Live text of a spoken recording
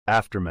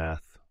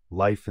Aftermath: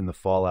 Life in the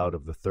Fallout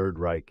of the Third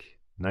Reich,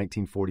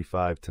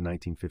 1945 to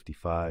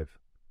 1955,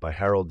 by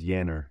Harald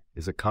Jähner,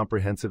 is a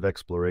comprehensive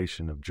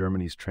exploration of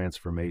Germany's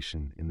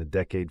transformation in the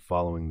decade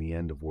following the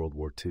end of World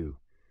War II.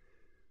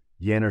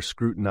 Jähner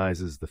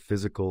scrutinizes the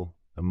physical,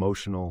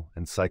 emotional,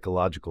 and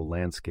psychological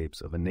landscapes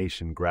of a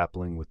nation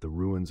grappling with the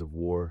ruins of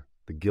war,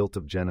 the guilt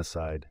of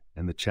genocide,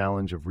 and the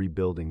challenge of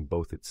rebuilding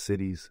both its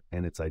cities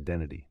and its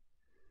identity.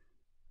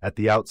 At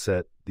the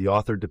outset, the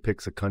author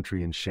depicts a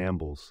country in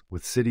shambles,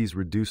 with cities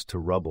reduced to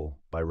rubble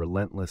by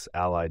relentless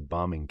Allied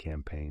bombing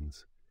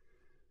campaigns.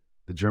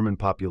 The German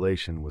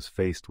population was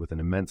faced with an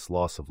immense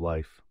loss of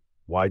life,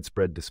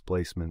 widespread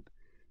displacement,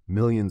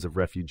 millions of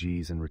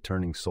refugees and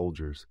returning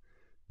soldiers,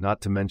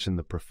 not to mention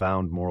the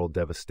profound moral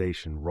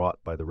devastation wrought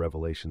by the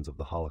revelations of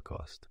the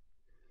Holocaust.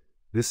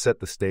 This set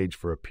the stage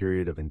for a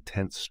period of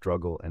intense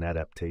struggle and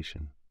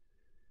adaptation.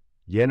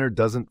 Jähner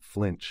doesn't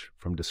flinch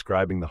from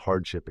describing the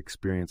hardship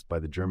experienced by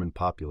the German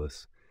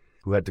populace,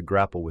 who had to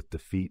grapple with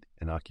defeat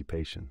and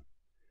occupation.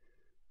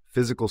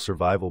 Physical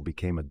survival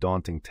became a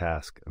daunting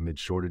task amid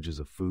shortages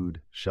of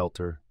food,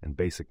 shelter, and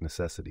basic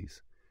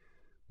necessities.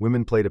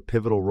 Women played a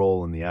pivotal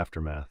role in the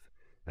aftermath,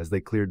 as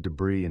they cleared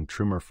debris in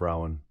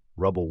Trümmerfrauen,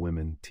 rubble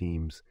women,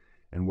 teams,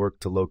 and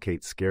worked to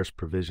locate scarce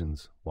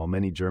provisions, while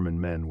many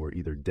German men were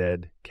either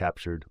dead,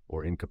 captured,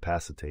 or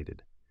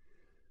incapacitated.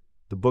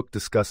 The book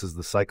discusses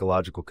the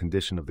psychological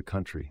condition of the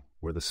country,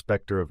 where the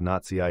specter of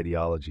Nazi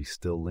ideology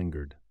still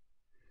lingered.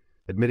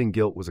 Admitting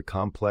guilt was a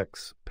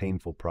complex,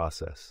 painful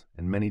process,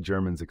 and many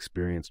Germans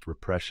experienced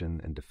repression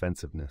and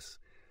defensiveness,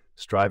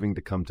 striving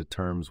to come to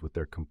terms with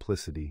their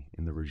complicity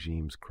in the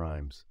regime's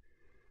crimes.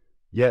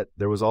 Yet,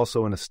 there was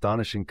also an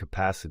astonishing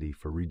capacity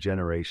for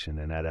regeneration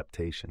and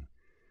adaptation.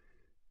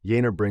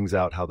 Jähner brings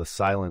out how the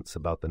silence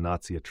about the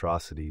Nazi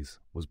atrocities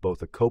was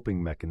both a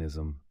coping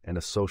mechanism and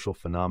a social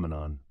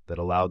phenomenon that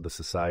allowed the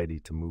society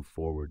to move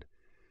forward.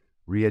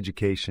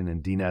 Re-education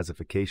and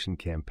denazification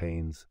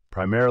campaigns,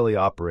 primarily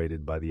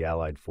operated by the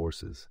Allied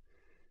forces,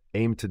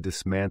 aimed to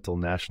dismantle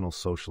National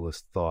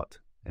Socialist thought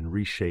and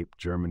reshape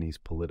Germany's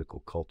political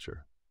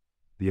culture.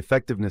 The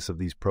effectiveness of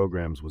these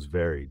programs was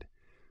varied,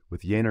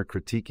 with Jähner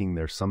critiquing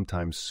their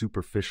sometimes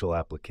superficial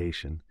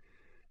application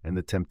and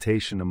the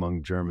temptation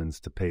among Germans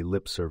to pay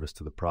lip service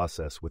to the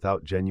process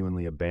without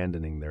genuinely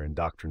abandoning their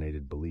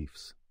indoctrinated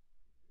beliefs.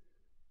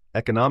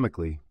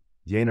 Economically,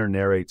 Jähner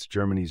narrates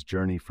Germany's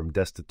journey from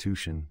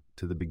destitution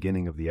to the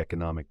beginning of the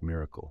economic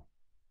miracle.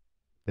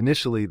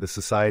 Initially, the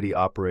society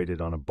operated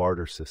on a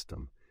barter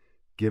system,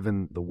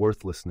 given the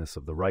worthlessness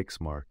of the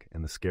Reichsmark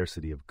and the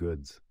scarcity of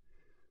goods.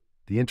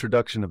 The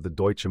introduction of the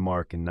Deutsche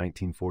Mark in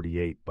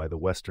 1948 by the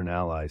Western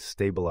Allies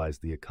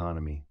stabilized the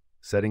economy,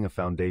 setting a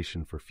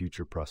foundation for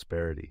future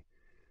prosperity.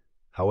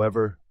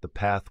 However, the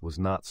path was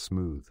not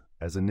smooth,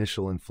 as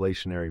initial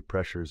inflationary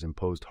pressures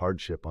imposed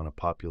hardship on a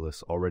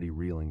populace already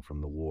reeling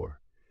from the war.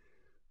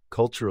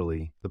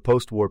 Culturally, the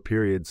post-war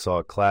period saw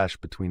a clash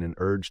between an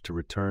urge to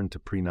return to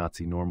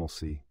pre-Nazi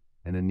normalcy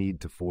and a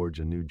need to forge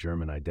a new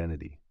German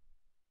identity.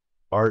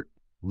 Art,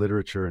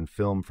 literature, and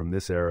film from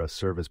this era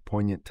serve as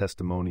poignant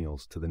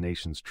testimonials to the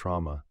nation's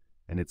trauma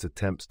and its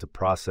attempts to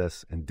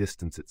process and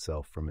distance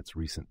itself from its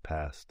recent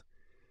past.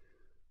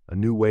 A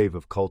new wave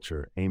of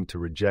culture aimed to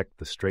reject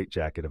the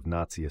straitjacket of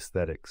Nazi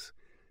aesthetics,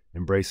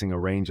 embracing a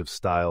range of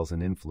styles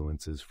and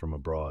influences from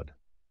abroad.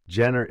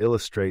 Jähner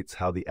illustrates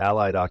how the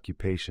Allied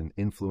occupation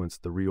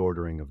influenced the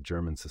reordering of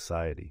German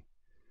society.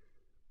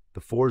 The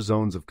four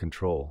zones of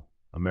control,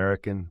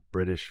 American,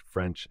 British,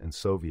 French, and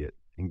Soviet,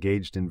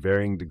 engaged in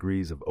varying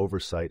degrees of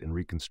oversight and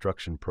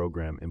reconstruction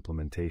program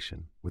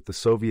implementation, with the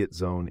Soviet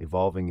zone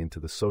evolving into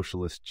the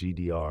socialist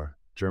GDR,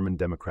 German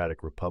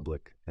Democratic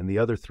Republic, and the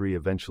other three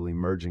eventually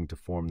merging to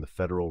form the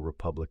Federal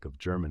Republic of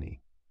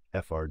Germany,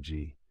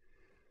 FRG.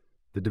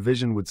 The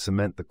division would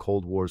cement the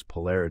Cold War's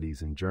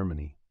polarities in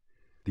Germany.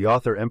 The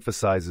author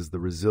emphasizes the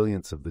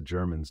resilience of the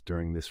Germans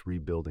during this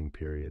rebuilding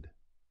period.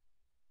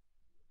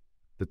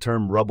 The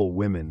term rubble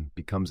women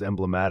becomes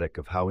emblematic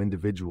of how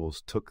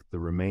individuals took the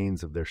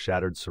remains of their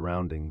shattered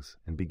surroundings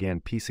and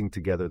began piecing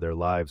together their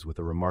lives with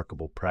a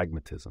remarkable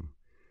pragmatism.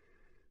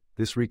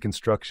 This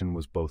reconstruction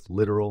was both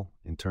literal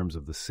in terms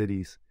of the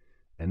cities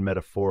and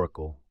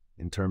metaphorical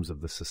in terms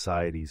of the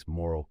society's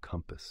moral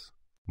compass.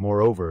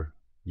 Moreover,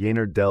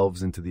 Jähner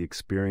delves into the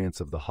experience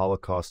of the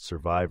Holocaust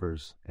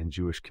survivors and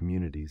Jewish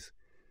communities,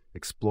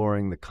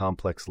 exploring the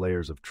complex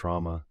layers of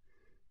trauma,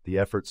 the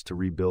efforts to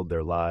rebuild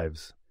their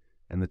lives,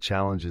 and the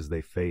challenges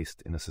they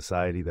faced in a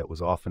society that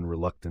was often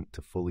reluctant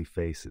to fully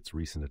face its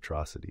recent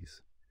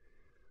atrocities.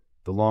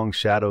 The long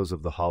shadows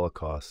of the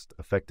Holocaust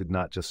affected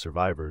not just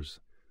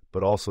survivors,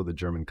 but also the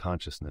German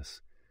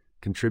consciousness,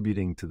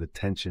 contributing to the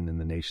tension in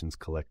the nation's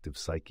collective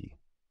psyche.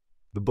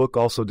 The book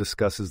also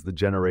discusses the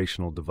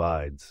generational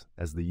divides,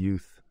 as the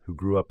youth, who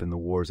grew up in the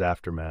war's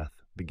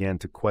aftermath, began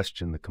to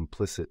question the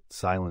complicit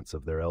silence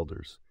of their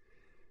elders.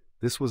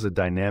 This was a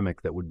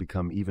dynamic that would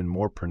become even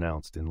more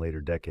pronounced in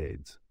later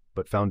decades,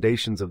 but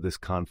foundations of this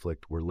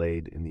conflict were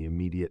laid in the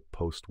immediate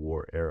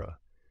post-war era.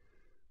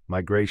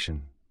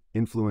 Migration,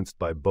 influenced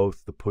by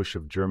both the push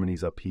of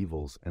Germany's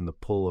upheavals and the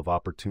pull of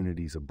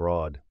opportunities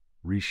abroad,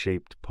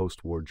 reshaped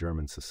post-war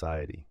German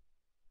society.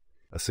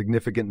 A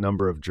significant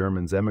number of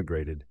Germans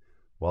emigrated,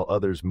 while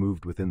others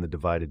moved within the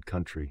divided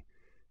country,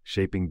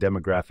 shaping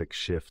demographic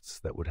shifts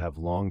that would have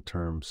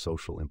long-term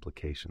social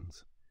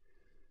implications.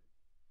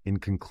 In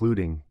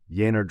concluding,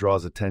 Jähner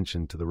draws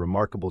attention to the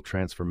remarkable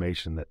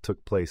transformation that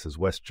took place as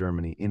West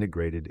Germany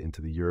integrated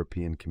into the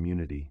European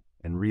community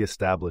and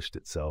re-established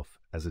itself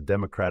as a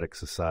democratic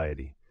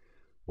society,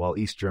 while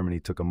East Germany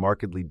took a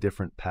markedly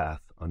different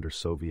path under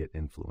Soviet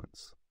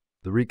influence.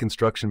 The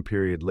Reconstruction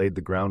period laid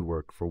the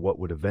groundwork for what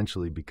would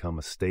eventually become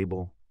a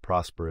stable,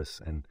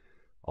 prosperous, and,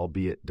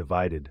 albeit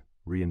divided,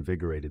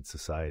 reinvigorated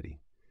society.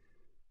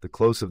 The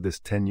close of this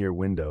 10-year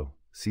window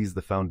sees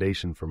the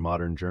foundation for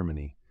modern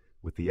Germany,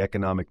 with the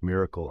economic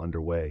miracle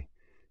underway,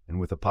 and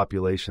with a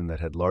population that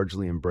had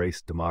largely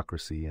embraced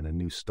democracy and a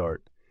new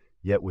start,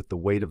 yet with the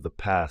weight of the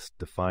past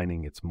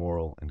defining its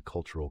moral and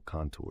cultural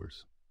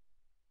contours.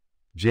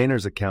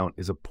 Jähner's account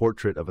is a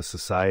portrait of a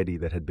society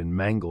that had been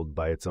mangled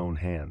by its own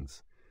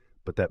hands,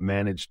 but that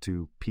managed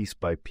to, piece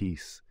by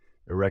piece,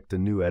 erect a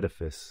new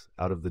edifice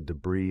out of the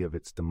debris of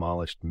its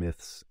demolished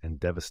myths and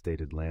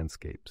devastated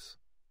landscapes.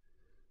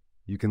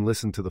 You can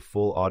listen to the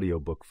full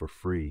audiobook for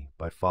free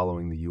by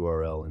following the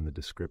URL in the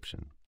description.